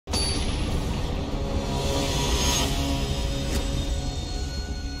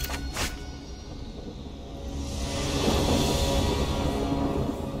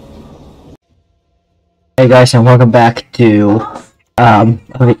Hey guys, and welcome back to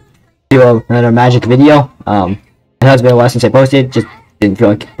another magic video. It has been a while since I posted. Just didn't feel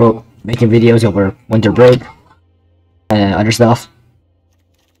like making videos over winter break and other stuff.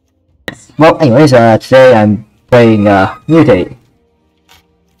 Well, anyways, today I'm playing mutate.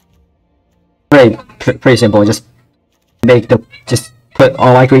 Pretty simple. Just put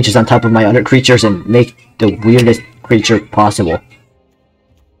all my creatures on top of my other creatures and make the weirdest creature possible.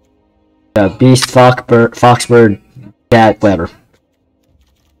 Beast, foxbird, cat, whatever.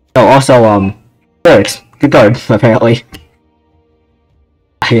 Oh, also, lyrics. Good card, apparently.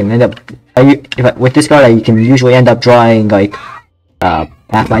 I can end up... with this card, I can usually end up drawing, like,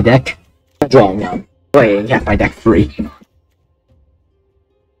 half my deck. Playing half my deck free.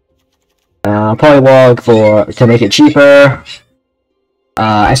 Polywog to make it cheaper.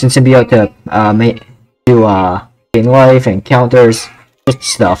 Essence Symbiote to, gain life and counters. Just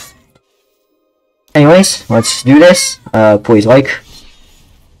stuff. Anyways, let's do this. Please like,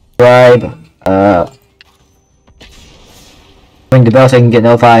 subscribe, ring the bell so I can get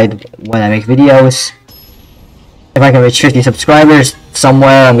notified when I make videos. If I can reach 50 subscribers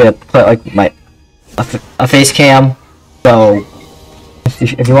somewhere, I'm gonna put like a face cam. So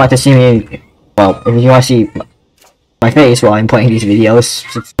if you want to see me, well, if you want to see my face while I'm playing these videos,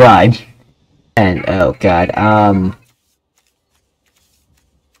 subscribe. And oh god,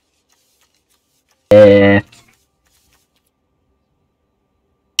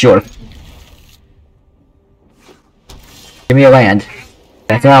 sure. Give me a land.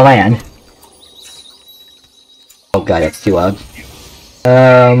 That's not a land. Oh god, that's too loud.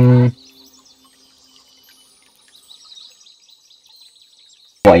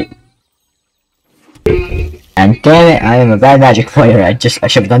 White. And damn it, I am a bad magic player. I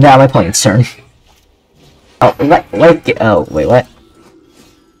should have done that on my opponent's turn. Oh, oh, wait, what?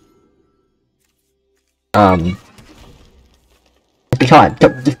 Because,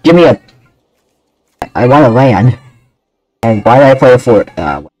 just give me a... I want a land. And why did I play a fort?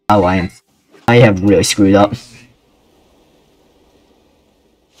 Oh, I have really screwed up.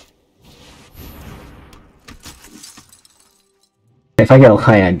 If I get a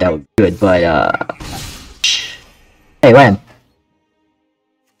land, that would be good, but, hey, land.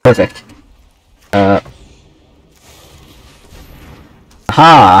 Perfect.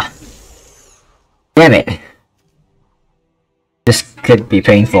 Ha! Damn it. This could be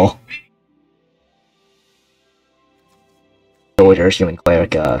painful. Soldiers, human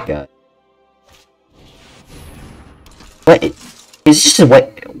cleric, god. What? Is this just a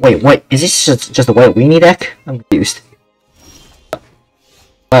white... Wait, what? Is this just a white weenie deck? I'm confused.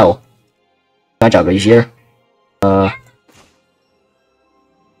 Well. My job is here.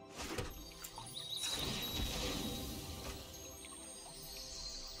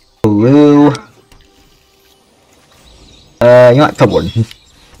 Blue. You know what? Cupboard.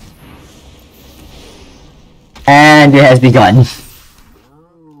 And it has begun.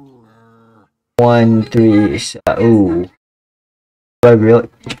 1, 3, ooh. Do I really?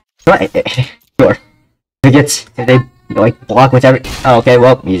 What? Sure. If they, like, block with every... Oh, okay,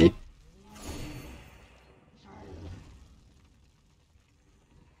 well, easy.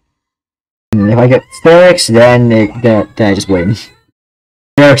 And if I get Sterix, then I just win.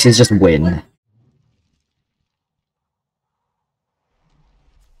 Sterix is just win.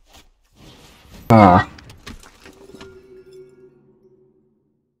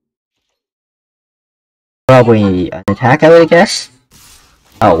 Probably an attack, I would guess.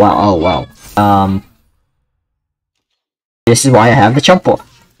 Oh wow, this is why I have the jump block.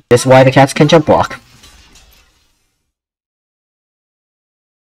 This is why the cats can jump block.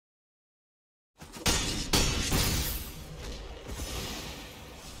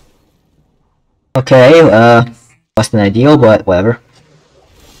 Okay, less than ideal, but whatever.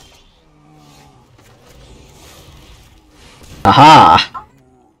 Aha!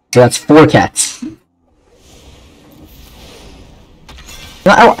 So that's 4 cats.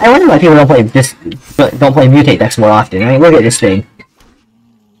 I wonder why people don't play mutate decks more often. I mean, look at this thing.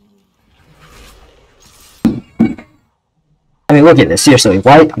 I mean, look at this. Seriously,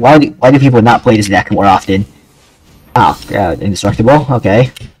 why do people not play this deck more often? Oh, yeah, indestructible.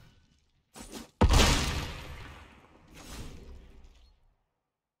 Okay.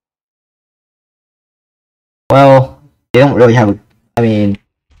 Well, they don't really have a... I mean,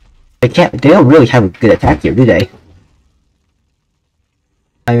 they don't really have a good attack here, do they?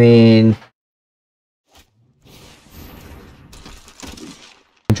 I mean...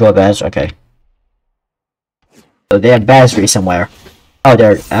 Control Baz, okay. So they have Bazri somewhere. Oh,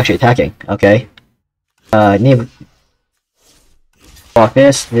 they're actually attacking, okay. Need... Block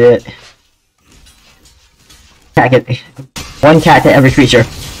this, one cat to every creature.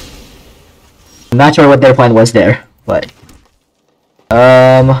 I'm not sure what their plan was there, but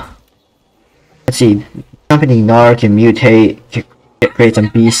let's see. Company Gnar can mutate, create some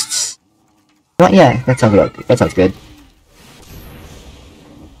beasts. Well, yeah, that sounds good.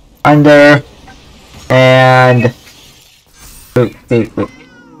 Under and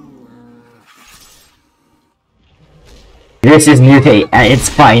this is mutate at its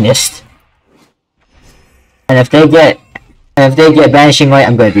finest. And if they get Banishing Light,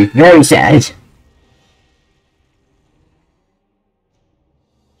 I'm going to be very sad.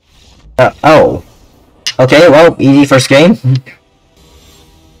 Oh. Okay, well, easy first game.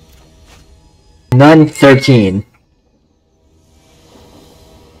 None 13.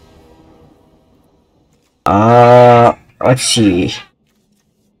 Let's see.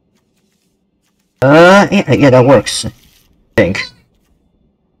 Yeah, that works. I think.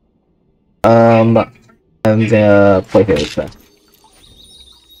 I'm gonna play here with that.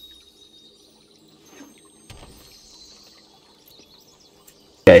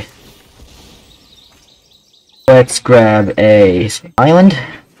 Okay. Let's grab a island.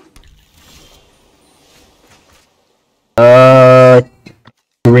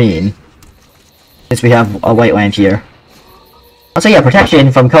 Green. Since we have a white land here. Also, yeah,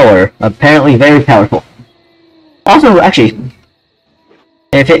 protection from color. Apparently very powerful. Also, actually,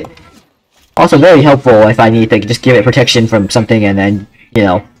 also very helpful if I need to just give it protection from something and then, you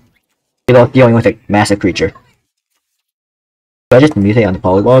know, dealing with a massive creature. Do I just mutate on the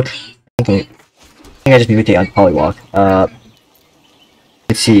Polywog? I think I just mutate on the Polywog.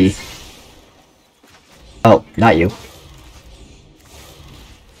 Let's see. Oh, not you.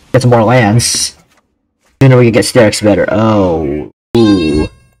 Get some more lands. The sooner we can get Sterix, better. Oh. Ooh.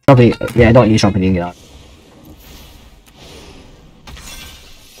 Trumping. Yeah, I don't use Trumpeting Gnar.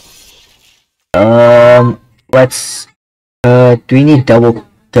 Let's. Do we need double?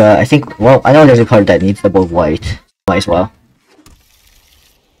 I think. Well, I know there's a card that needs double white. Might as well.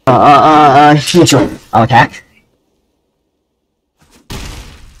 Neutral. I'll attack.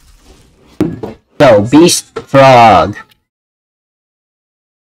 So, Beast Frog.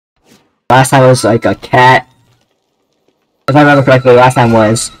 Last time was like a cat. If I remember correctly, last time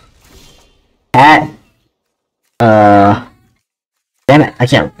was cat. Damn it, I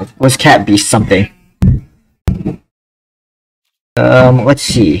can't. Was cat beast something? Let's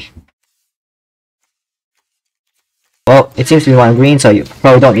see. Well, it seems to be one green, so you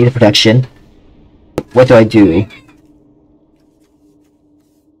probably don't need the protection. What do I do?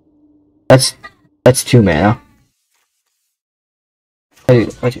 That's 2 mana.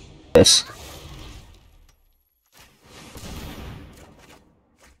 What do this?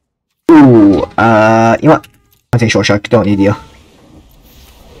 Ooh, you know what? I think Short Shark, don't need you.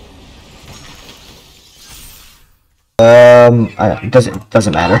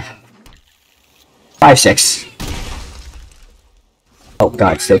 Doesn't matter. 5/6. Oh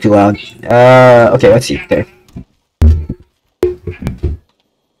god, it's still too loud. Okay, let's see. There.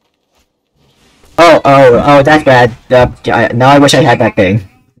 Oh, that's bad. Now I wish I had that thing.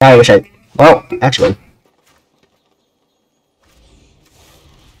 Now I wish I... Well, actually.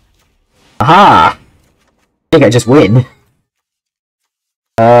 Aha! I think I just win.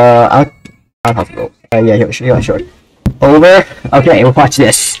 I'll have to go. Yeah, sure. Over? Okay, we'll watch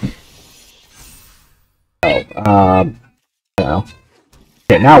this. Oh, I don't know.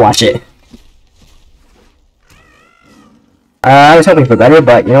 Okay, now watch it. I was hoping for better,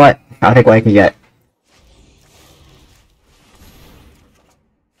 but you know what? I'll take what I can get.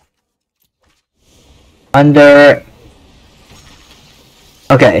 Under...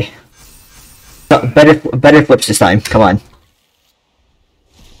 Okay. So, better flips this time, come on.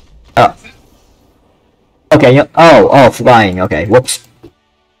 Oh. Okay, oh, flying, okay, whoops.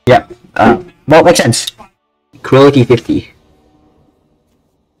 Yep, well, makes sense. Cruelty 50.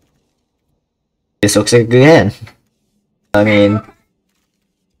 This looks like a good hand. I mean...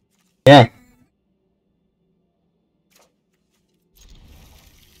 Yeah.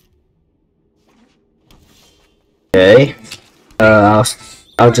 Okay.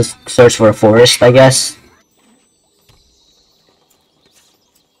 I'll just search for a forest, I guess.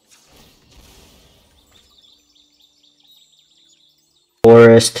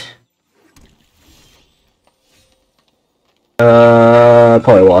 Forest.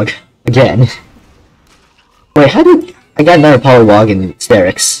 Polywog. Again. Wait, how did... I got another Polywog in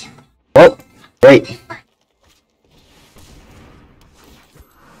Sterix. Oh, wait.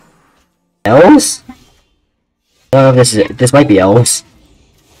 Elves? I don't know if this might be elves.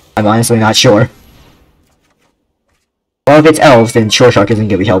 I'm honestly not sure. Well, if it's elves, then Short Shark isn't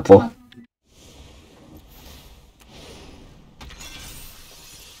gonna be helpful.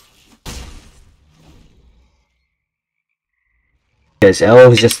 because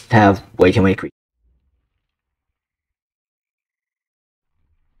elves just have way too many creatures.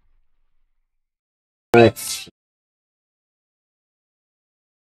 Let's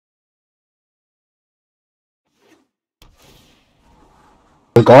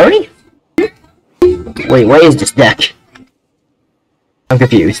Golgari? Wait, what is this deck? I'm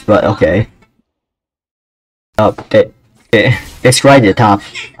confused, but okay. Oh, it's right at the top.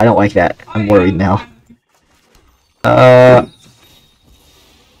 I don't like that. I'm worried now.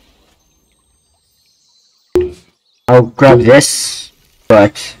 I'll grab this,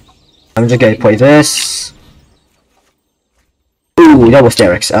 but I'm just gonna play this. Ooh, double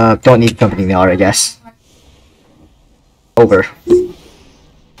Sterix. Don't need Company Nar, I guess. Over.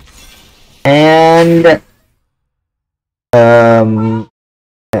 And I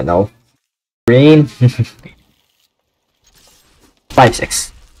don't know. Green.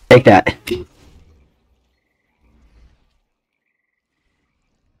 5/6. Take that.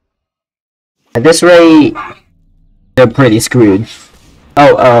 At this rate, they're pretty screwed.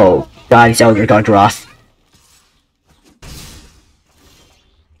 Oh, God, it's Elder God Droth.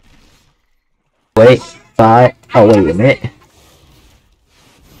 Wait, 5. Oh, wait a minute.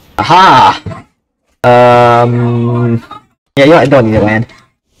 Aha! Yeah, you know, I don't need to land.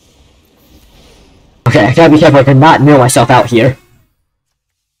 Okay, I gotta be careful to not mill myself out here.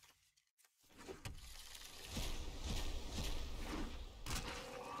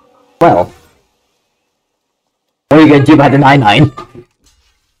 Well. What are you gonna do about the 9/9?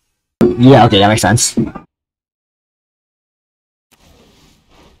 Yeah, okay, that makes sense.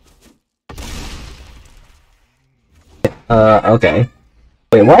 Okay.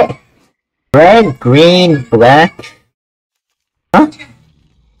 Wait, what? Red, green, black? Huh?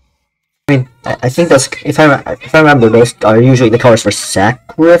 I mean, I think those, if I remember, those are usually the colors for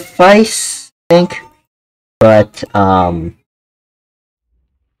sacrifice, I think? But, no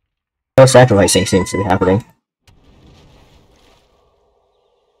sacrificing seems to be happening.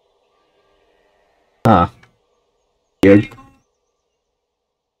 Huh. Weird.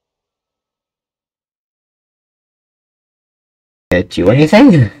 Do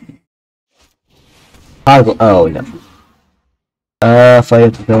anything? Oh no.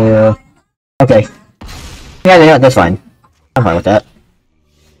 Fight the. Okay. Yeah, that's fine. I'm fine with that.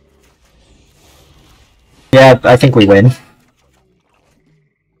 Yeah, I think we win.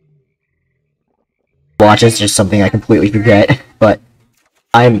 Watch is just something I completely forget, but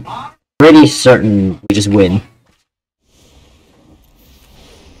I'm pretty certain we just win.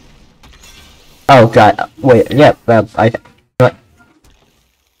 Oh god, wait, yeah, what?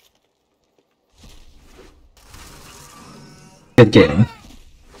 Good game.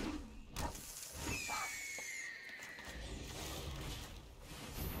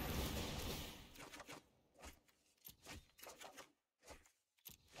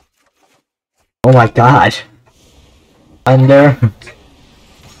 Oh my god. Under.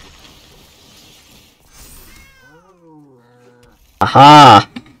 Aha!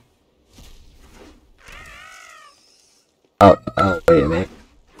 Oh, wait a minute.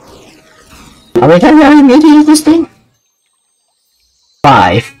 How many times have I made to use this thing?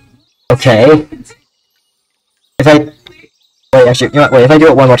 5. Okay. If I... Wait, actually, you know what, wait, if I do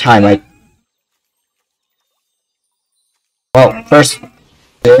it one more time, like... Well, first...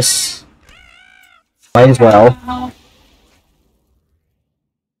 This... Might as well.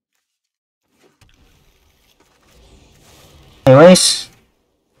 Anyways...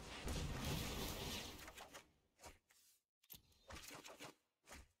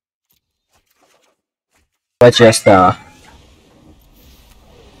 Let's just, yeah!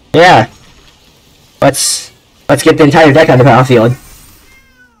 Let's get the entire deck on the battlefield.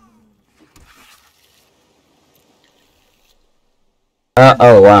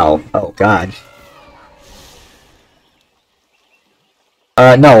 Oh wow. Oh god.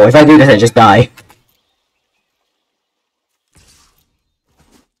 No, if I do this I just die.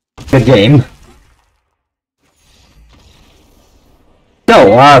 Good game.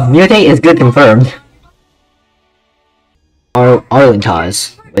 So, mutate is good confirmed.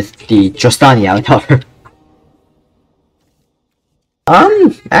 Arlentaz with the Jostani avatar.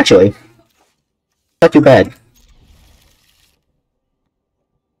 Actually, not too bad.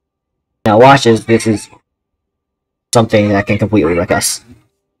 Now watch as this is something that can completely wreck us.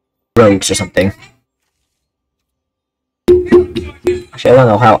 Rogues or something. Actually,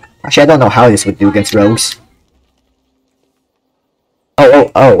 I don't know how this would do against rogues. Oh,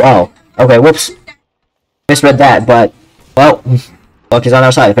 wow. Okay, whoops. Misread that, but, well, luck is on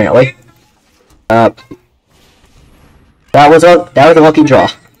our side, apparently. That was a lucky draw.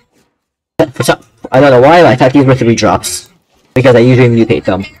 I don't know why, but I thought these were 3 drops. because I usually mutate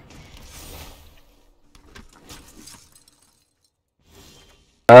them.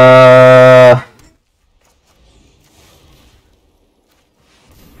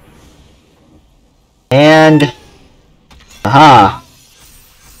 And aha.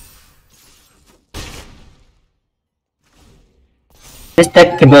 This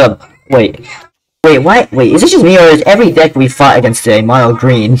deck can build up. Wait, what? Wait, is it just me or is every deck we fought against today mono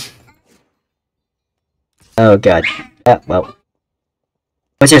green? Oh god. Well.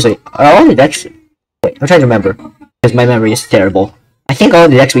 But seriously, are all the decks? Wait, I'm trying to remember because my memory is terrible. I think all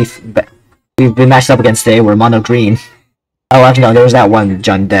the decks we've been matched up against today were mono green. Oh, actually no, there was that one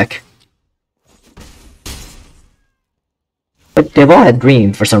Jund deck. But they've all had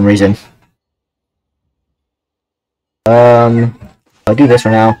green for some reason. I'll do this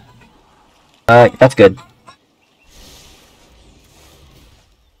for now. That's good.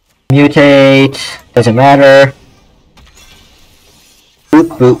 Mutate, doesn't matter. Boop,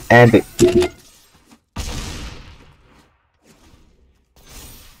 boop, and boop.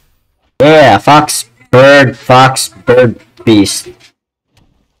 Yeah, fox, bird, beast.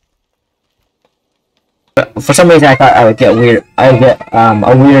 But for some reason I thought I would get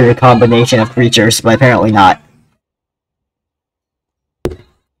a weirder combination of creatures, but apparently not.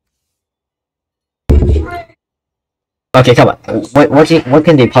 Okay, come on. What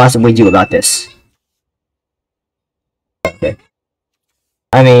can they possibly do about this? Okay.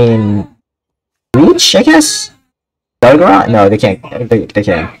 I mean, reach, I guess. Gargaroth? No, they can't. They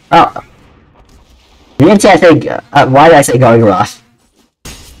can. Oh, the instant I say. Why did I say Gargaroth?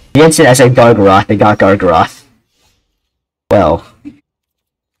 The instant I said Gargaroth, they got Gargaroth. Well.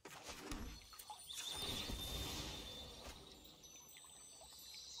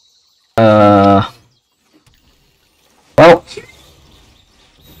 Well,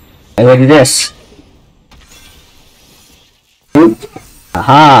 I will do this. Oop.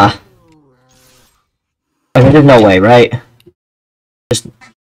 Aha! I mean, there's no way, right? Just,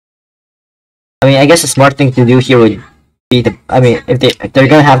 I mean, I guess the smart thing to do here would be to, I mean, if they're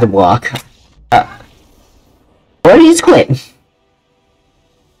gonna have to block. Or you just quit.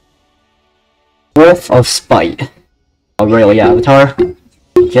 Wolf of Spite. Oh, really, Avatar?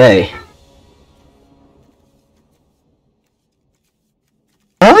 Okay.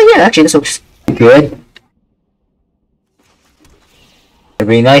 Oh yeah, actually this looks good. It'd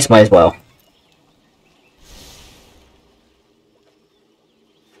be nice, might as well.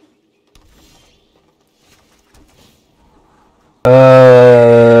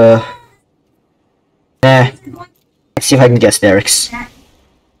 Nah. Let's see if I can guess Derek's.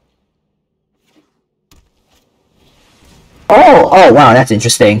 Oh wow, that's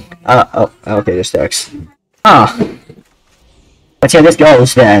interesting. Okay, there's Derek's. Ah. Let's see how this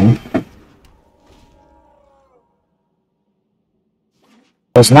goes then.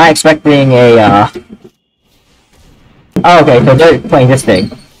 Was not expecting a Oh, okay, so they're playing this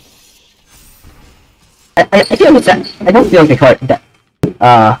thing. I feel like I don't feel like the card that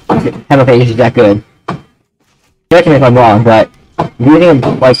Hemipage is that good. Correct me if I'm wrong, but using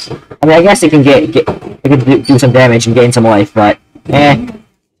like I mean I guess it can it can do some damage and gain some life, but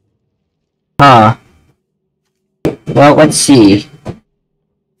Huh. Well, let's see.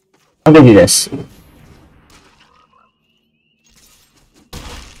 I'm gonna do this.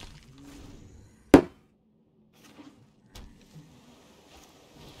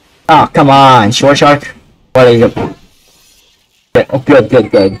 Oh, come on, Short Shark. What are you? Oh, good.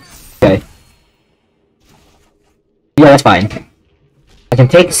 Okay. Yeah, that's fine. I can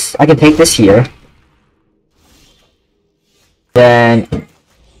take this here. Then,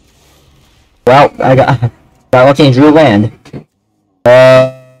 well, I got lucky and drew land.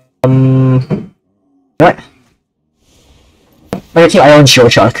 What? I keep my own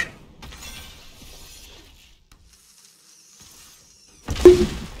Short Shark.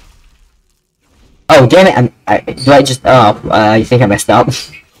 Oh damn it! I think I messed up.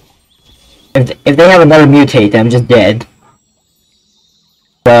 If they have another mutate, then I'm just dead.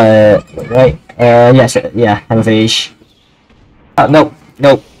 But right, yes, yeah, Hemipage. Oh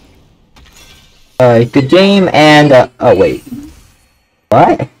nope. Good game and oh wait,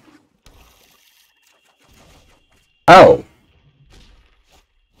 what? Oh.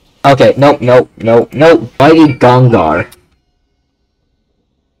 Okay, nope. Mighty Gongar.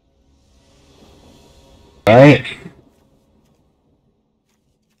 Alright.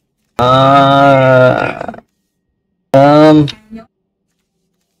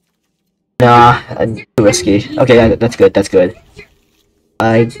 Nah, too risky. Okay, that's good.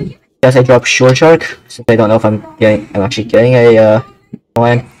 I guess I drop Short Shark, since I don't know if I'm actually getting a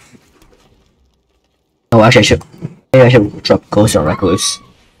land. Oh, actually I should. Maybe I should drop closer on Recluse.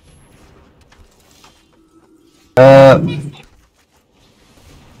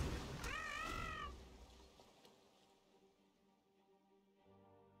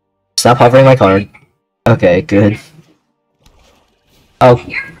 Stop hovering my card. Okay, good. Oh.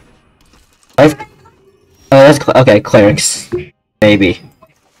 That's okay, clerics. Maybe.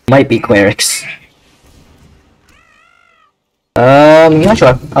 Might be clerics. Yeah,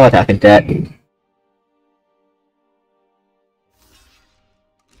 sure. I'll attack into that.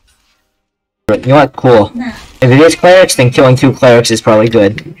 You know what? Cool. If it is clerics, then killing 2 clerics is probably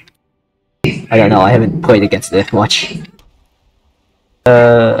good. I don't know, I haven't played against it much.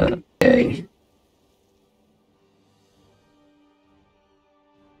 Okay.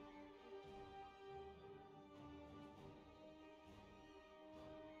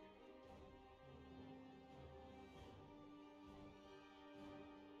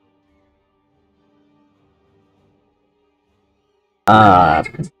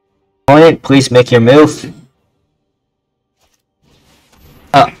 Opponent, please make your move.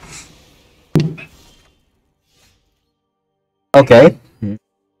 Okay. I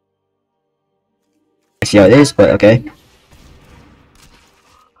see how it is, but okay.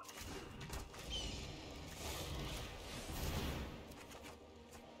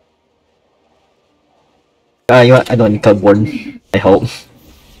 You know what? I don't need Cub Warden. I hope.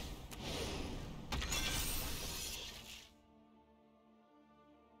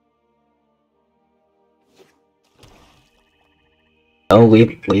 Oh,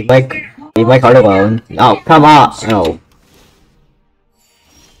 leave my card alone. No, come on! No.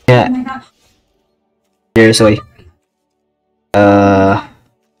 Yeah. Seriously. Fine.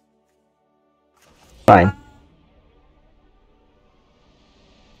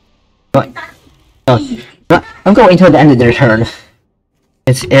 What? No, I'm going to the end of their turn.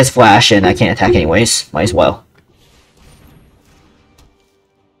 It's flash and I can't attack anyways. Might as well.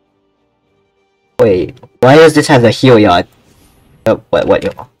 Wait, why does this have the Heliod? Oh, what?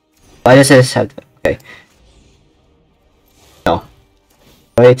 Why does this have? Okay. No.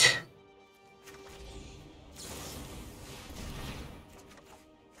 Wait.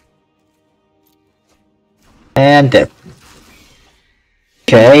 And there.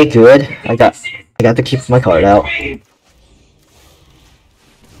 Okay, good. I got to keep my card out.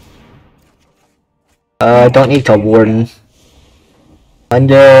 I don't need Cub Warden.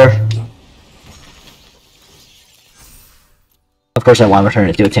 Under. Of course, I want to return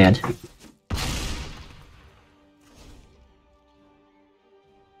it to its hand.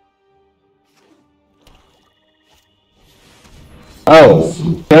 Oh,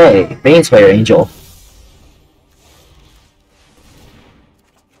 okay. Baneslayer Angel.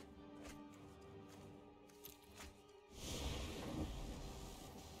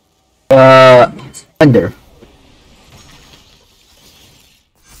 Under.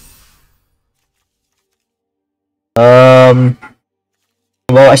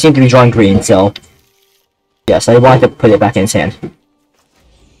 Well, I seem to be drawing green, so yes, I want to put it back in his hand.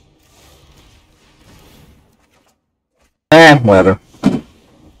 Whatever.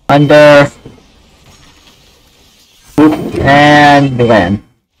 Under. Oop, and land.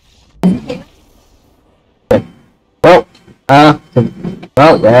 Good. Well,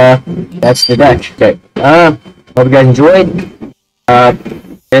 that's the deck. Okay. Hope you guys enjoyed.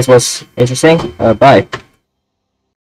 This was interesting. Bye.